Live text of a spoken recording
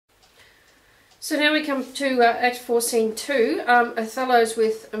So now we come to Act 4, Scene 2. Othello's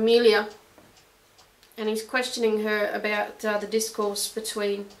with Emilia, and he's questioning her about the discourse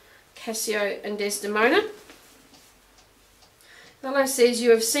between Cassio and Desdemona. Othello says,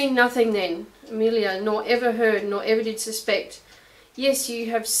 "You have seen nothing then, Emilia, nor ever heard, nor ever did suspect. Yes, you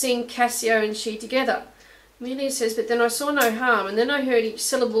have seen Cassio and she together." Emilia says, "But then I saw no harm, and then I heard each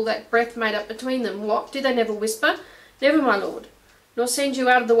syllable that breath made up between them. What, did they never whisper? Never, my lord. Nor send you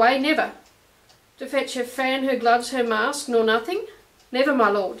out of the way? Never. To fetch her fan, her gloves, her mask, nor nothing? Never, my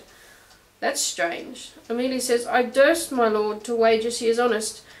lord. That's strange." Emilia says, "I durst, my lord, to wager she is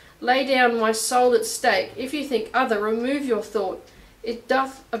honest. Lay down my soul at stake. If you think other, remove your thought. It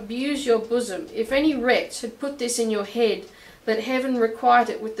doth abuse your bosom. If any wretch had put this in your head, let heaven requite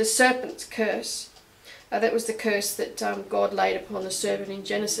it with the serpent's curse." That was the curse that God laid upon the serpent in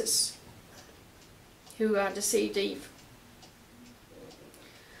Genesis, who deceived Eve.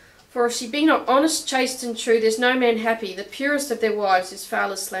 "For if she be not honest, chaste, and true, there's no man happy. The purest of their wives is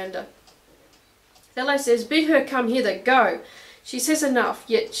foul as slander." Othello says, "Bid her come hither, go. She says enough,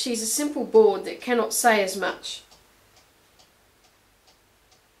 yet she's a simple bawd that cannot say as much."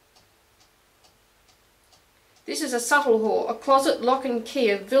 "This is a subtle whore, a closet lock and key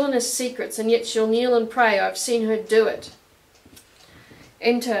of villainous secrets, and yet she'll kneel and pray. I've seen her do it."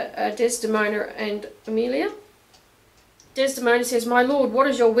 Enter Desdemona and Emilia. Desdemona says, "My lord, what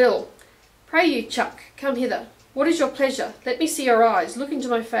is your will? Pray you, chuck, come hither. What is your pleasure? Let me see your eyes. Look into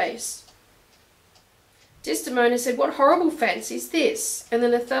my face." Desdemona said, "What horrible fancy is this?" And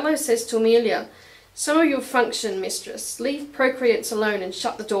then Othello says to Emilia, "Some of your function, mistress. Leave procreants alone and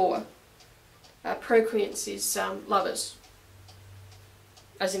shut the door." Procreants is lovers,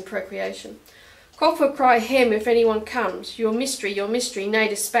 as in procreation. "Cough or cry hem if anyone comes. Your mystery, nay,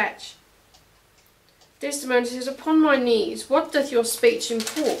 dispatch." Desdemona says, "Upon my knees, what doth your speech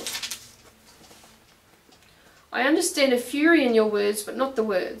import? I understand a fury in your words, but not the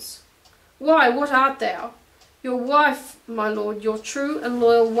words. Why, what art thou? Your wife, my lord, your true and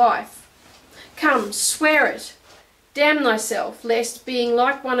loyal wife. Come, swear it. Damn thyself, lest, being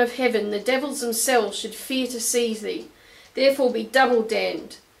like one of heaven, the devils themselves should fear to seize thee. Therefore be double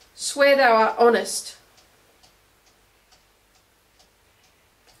damned. Swear thou art honest."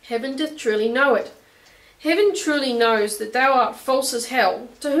 "Heaven doth truly know it. Heaven truly knows that thou art false as hell."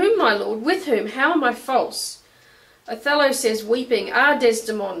 "To whom, my lord? With whom? How am I false?" Othello says, weeping, "Ah,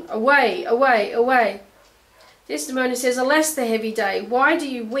 Desdemona, away, away, away." Desdemona says, "Alas, the heavy day! Why do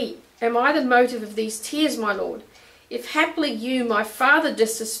you weep? Am I the motive of these tears, my lord? If haply you, my father,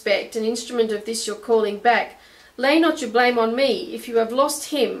 disrespect, an instrument of this your calling back, lay not your blame on me. If you have lost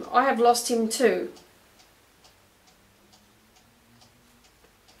him, I have lost him too."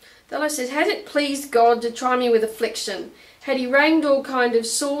 Othello says, "Had it pleased God to try me with affliction, had he rained all kind of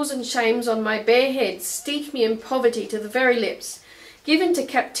sores and shames on my bare head, steeped me in poverty to the very lips, given to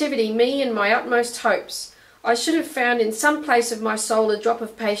captivity me and my utmost hopes, I should have found in some place of my soul a drop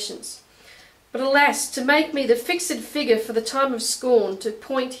of patience. But alas, to make me the fixed figure for the time of scorn, to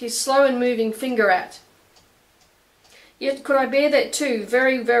point his slow and moving finger at. Yet could I bear that too,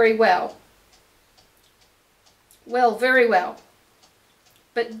 very, very well. Well, very well.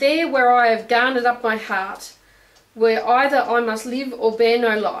 But there where I have garnered up my heart, where either I must live or bear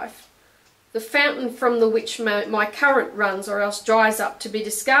no life, the fountain from the which my current runs or else dries up, to be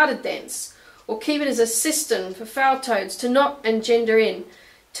discarded thence, or keep it as a cistern for foul toads to knot and gender in.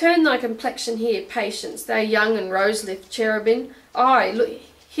 Turn thy complexion here, patience, thou young and rose-lipped cherubin. Ay, look,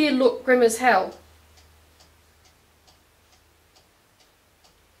 here look, grim as hell."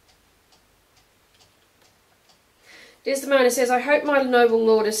 Desdemona says, "I hope my noble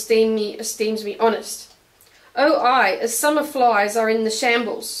lord esteems me honest." "Oh, ay, as summer flies are in the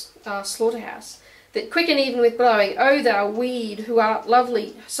shambles, slaughterhouse, that quicken even with blowing. Oh, thou weed, who art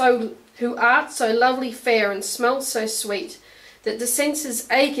so lovely fair, and smellst so sweet, that the senses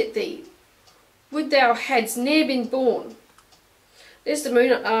ache at thee. Would thou hadst ne'er been born."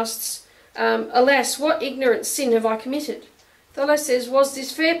 Desdemona asks, "Alas, what ignorant sin have I committed?" Othello says, "Was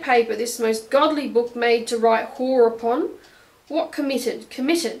this fair paper, this most godly book, made to write whore upon? What committed?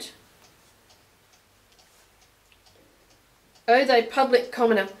 O thou public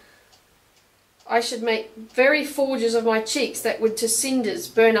commoner, I should make very forges of my cheeks that would to cinders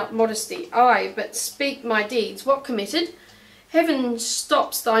burn up modesty. Ay, but speak my deeds, what committed? Heaven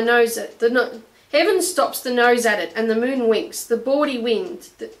stops the nose at it, and the moon winks. The bawdy wind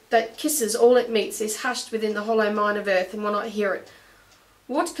that kisses all it meets is hushed within the hollow mine of earth, and will not hear it.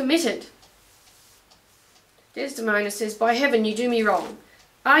 What committed?" Desdemona says, "By heaven, you do me wrong.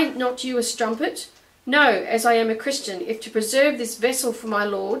 Are not you a strumpet? No, as I am a Christian, if to preserve this vessel for my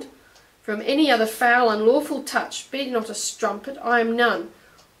lord, from any other foul unlawful touch. Be not a strumpet, I am none.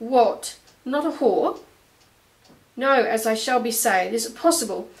 What? Not a whore? No, as I shall be saved. Is it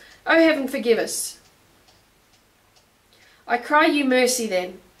possible? O heaven, forgive us. I cry you mercy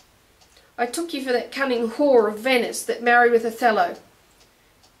then. I took you for that cunning whore of Venice that married with Othello.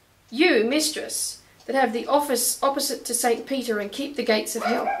 You, mistress, that have the office opposite to St. Peter and keep the gates of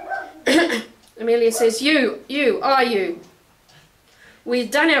hell. Amelia says, you.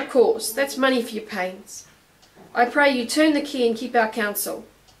 We've done our course, that's money for your pains. I pray you turn the key and keep our counsel.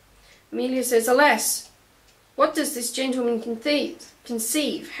 Amelia says, alas, what does this gentleman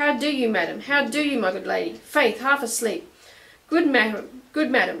conceive? How do you, madam? How do you, my good lady? Faith, half asleep. Good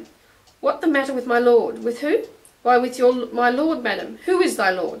madam, what the matter with my lord? With who? Why, with my lord, madam. Who is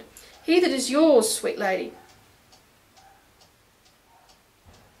thy lord? He that is yours, sweet lady.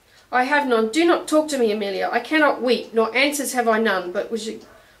 I have none. Do not talk to me, Amelia. I cannot weep, nor answers have I none, but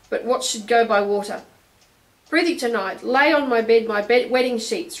what should go by water. Prithee tonight, lay on my bed wedding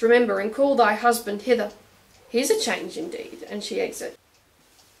sheets, remember, and call thy husband hither. Here's a change indeed, and she exit.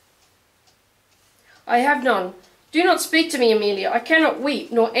 I have none. Do not speak to me, Amelia. I cannot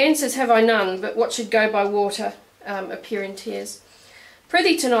weep, nor answers have I none, but what should go by water. Appear in tears.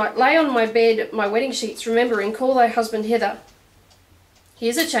 Prithee tonight, lay on my bed my wedding sheets, remember, and call thy husband hither.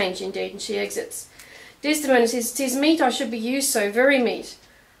 Here's a change indeed, and she exits. Desdemona says, 'Tis meet I should be used so, very meet.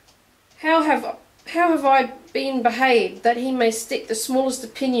 How have I been behaved, that he may stick the smallest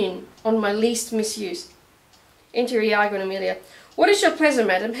opinion on my least misuse? Enter Iago and Amelia. What is your pleasure,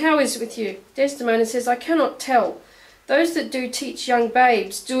 madam? How is it with you? Desdemona says, I cannot tell. Those that do teach young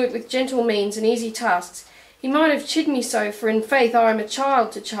babes do it with gentle means and easy tasks. He might have chid me so, for in faith I am a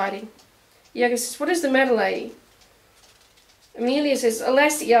child to chide him. Iago says, what is the matter, lady? Amelia says,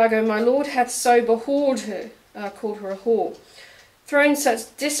 alas, Iago, my lord hath so behored her, called her a whore, thrown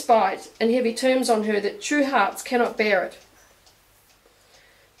such despite and heavy terms on her that true hearts cannot bear it.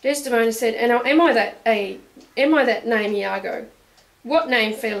 Desdemona said, and am I that name, Iago? What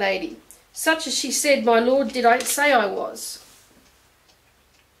name, fair lady? Such as she said, my lord, did I say I was.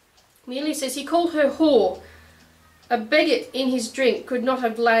 Amelia says, he called her whore. A beggart in his drink could not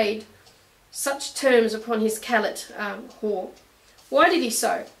have laid such terms upon his callet, whore. Why did he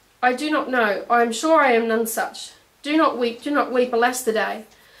so? I do not know. I am sure I am none such. Do not weep, alas the day.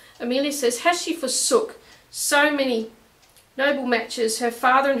 Amelia says, has she forsook so many noble matches, her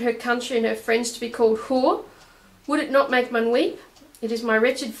father and her country and her friends to be called whore? Would it not make one weep? It is my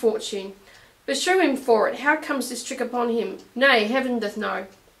wretched fortune. Beshrew him for it. How comes this trick upon him? Nay, heaven doth know.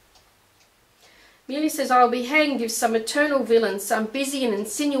 Amelia says, I will be hanged if some eternal villain, some busy and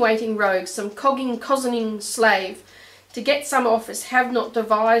insinuating rogue, some cozening slave, to get some office, have not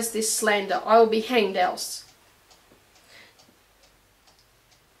devised this slander. I will be hanged else.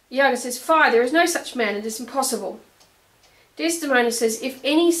 Iago says, fie, there is no such man, it is impossible. Desdemona says, if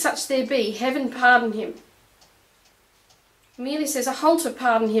any such there be, heaven pardon him. Amelia says, a halter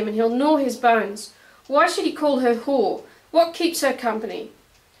pardon him, and he'll gnaw his bones. Why should he call her whore? What keeps her company?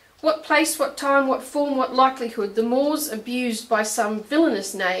 What place, what time, what form, what likelihood? The more's abused by some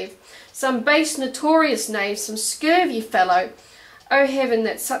villainous knave, some base notorious knave, some scurvy fellow. O heaven,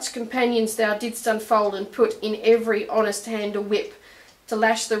 that such companions thou didst unfold, and put in every honest hand a whip, to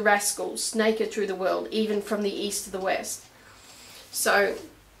lash the rascals naked through the world, even from the east to the west. So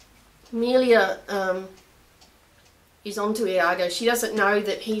Amelia is onto Iago. She doesn't know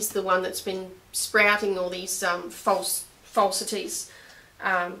that he's the one that's been sprouting all these falsities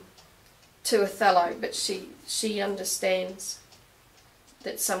to Othello, but she understands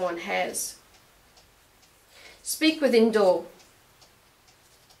that someone has. Speak within door,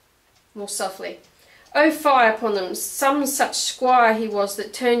 more softly. O fie upon them, some such squire he was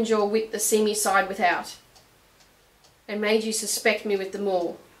that turned your wit the seamy side without, and made you suspect me with the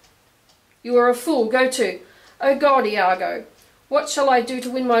more. You are a fool, go to. O God, Iago, what shall I do to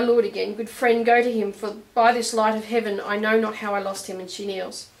win my lord again? Good friend, go to him, for by this light of heaven I know not how I lost him. And she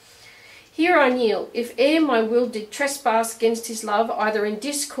kneels. Here I kneel, if e'er my will did trespass against his love, either in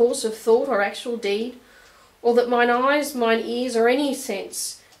discourse of thought or actual deed, or that mine eyes, mine ears, or any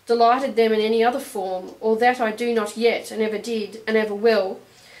sense delighted them in any other form, or that I do not yet, and ever did, and ever will,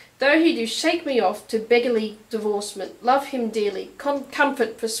 though he do shake me off to beggarly divorcement, love him dearly,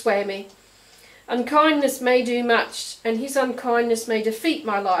 comfort persuade me. Unkindness may do much, and his unkindness may defeat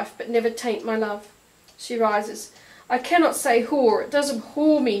my life, but never taint my love. She rises. I cannot say whore, it does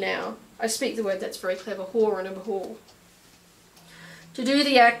abhor me now. I speak the word, that's very clever, whore and abhor. To do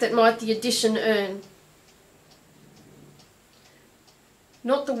the act that might the addition earn.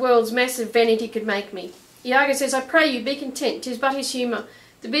 Not the world's massive vanity could make me. Iago says, I pray you, be content, 'tis but his humour.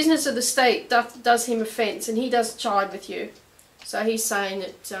 The business of the state does him offence, and he does chide with you. So he's saying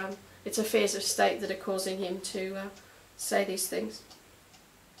that it's affairs of state that are causing him to say these things.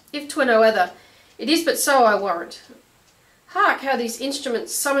 If 'twere no other, it is but so, I warrant. Hark how these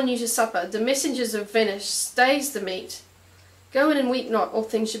instruments summon you to supper, the messengers of Venice stays the meat. Go in and weep not, all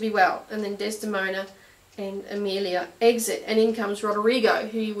things should be well. And then Desdemona and Emilia exit, and in comes Roderigo,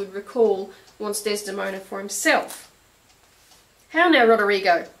 who you would recall wants Desdemona for himself. How now,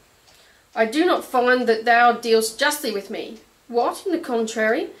 Roderigo? I do not find that thou dealst justly with me. What, in the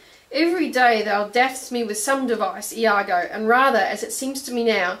contrary? Every day thou daffest me with some device, Iago, and rather, as it seems to me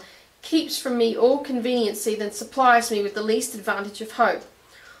now, keeps from me all conveniency than supplies me with the least advantage of hope.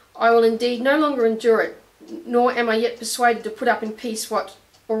 I will indeed no longer endure it, nor am I yet persuaded to put up in peace what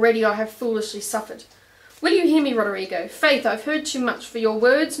already I have foolishly suffered. Will you hear me, Roderigo? Faith, I've heard too much, for your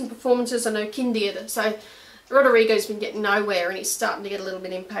words and performances are no kindered. So Roderigo's been getting nowhere, and he's starting to get a little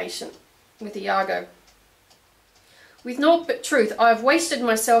bit impatient with Iago. With naught but truth, I have wasted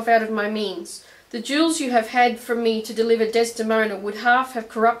myself out of my means. The jewels you have had from me to deliver Desdemona would half have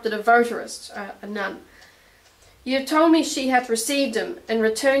corrupted a votarist, a nun. You have told me she hath received them, and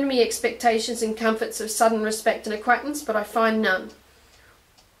returned me expectations and comforts of sudden respect and acquaintance, but I find none.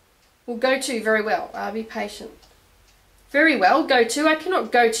 Well, go to, very well, be patient. Very well, go to, I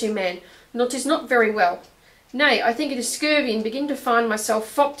cannot go to, man, nor 'tis not very well. Nay, I think it is scurvy, and begin to find myself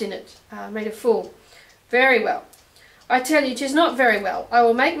fopped in it, made a fool. Very well. I tell you, 'tis not very well. I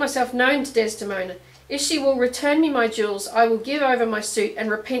will make myself known to Desdemona. If she will return me my jewels, I will give over my suit and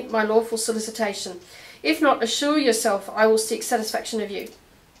repent my lawful solicitation. If not, assure yourself I will seek satisfaction of you.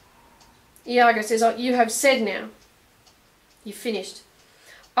 Iago says, oh, you have said now. You've finished.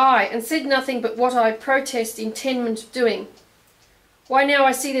 Aye, and said nothing but what I protest intendment of doing. Why now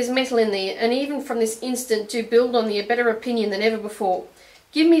I see there's metal in thee, and even from this instant do build on thee a better opinion than ever before.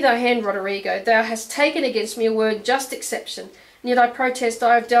 Give me thy hand, Roderigo. Thou hast taken against me a word just exception, and yet I protest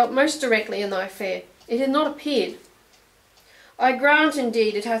I have dealt most directly in thy affair. It hath not appeared. I grant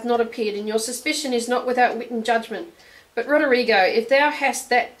indeed it hath not appeared, and your suspicion is not without wit and judgment. But Roderigo, if thou hast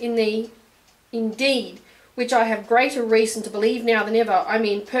that in thee indeed, which I have greater reason to believe now than ever, I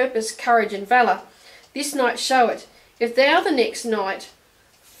mean purpose, courage, and valour, this night show it. If thou the next night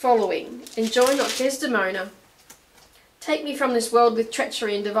following enjoy not Desdemona, take me from this world with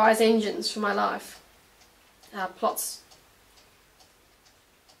treachery and devise engines for my life. Plots.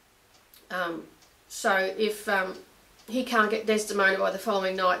 So if he can't get Desdemona by the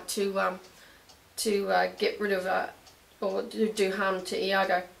following night to get rid of or do harm to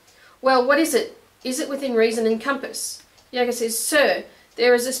Iago. Well, what is it? Is it within reason and compass? Iago says, Sir,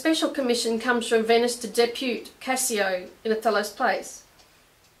 there is a special commission comes from Venice to depute Cassio in Othello's place.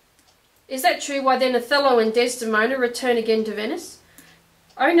 Is that true? Why then Othello and Desdemona return again to Venice?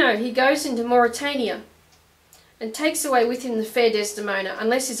 Oh no, he goes into Mauritania, and takes away with him the fair Desdemona,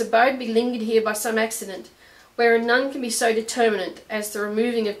 unless his abode be lingered here by some accident, wherein none can be so determinate as the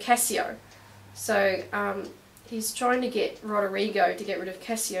removing of Cassio. So he's trying to get Roderigo to get rid of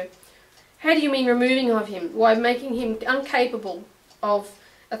Cassio. How do you mean removing of him? Why, making him incapable of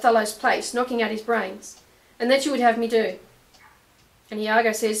Othello's place, knocking out his brains. And that you would have me do. And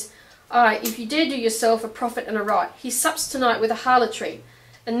Iago says, Aye, if you dare do yourself a profit and a right. He sups tonight with a harlotry,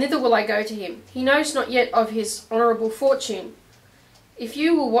 and thither will I go to him. He knows not yet of his honourable fortune. If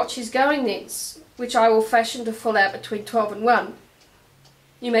you will watch his going thence, which I will fashion to fall out between 12 and 1,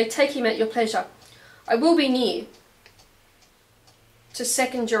 you may take him at your pleasure. I will be near to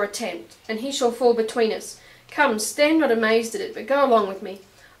second your attempt, and he shall fall between us. Come, stand not amazed at it, but go along with me.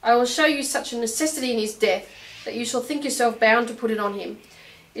 I will show you such a necessity in his death, that you shall think yourself bound to put it on him.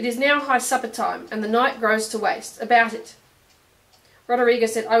 It is now high supper time, and the night grows to waste. About it. Roderigo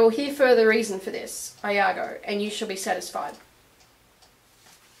said, I will hear further reason for this, Iago, and you shall be satisfied.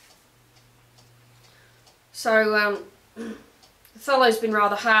 So, Othello's been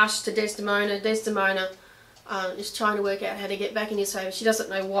rather harsh to Desdemona. Desdemona is trying to work out how to get back in his favour. She doesn't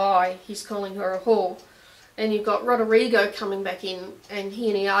know why he's calling her a whore. And you've got Roderigo coming back in, and he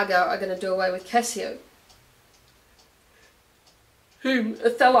and Iago are going to do away with Cassio, whom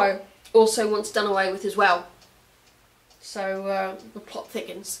Othello also wants done away with as well. So the plot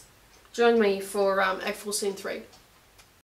thickens. Join me for Act 4, Scene 3.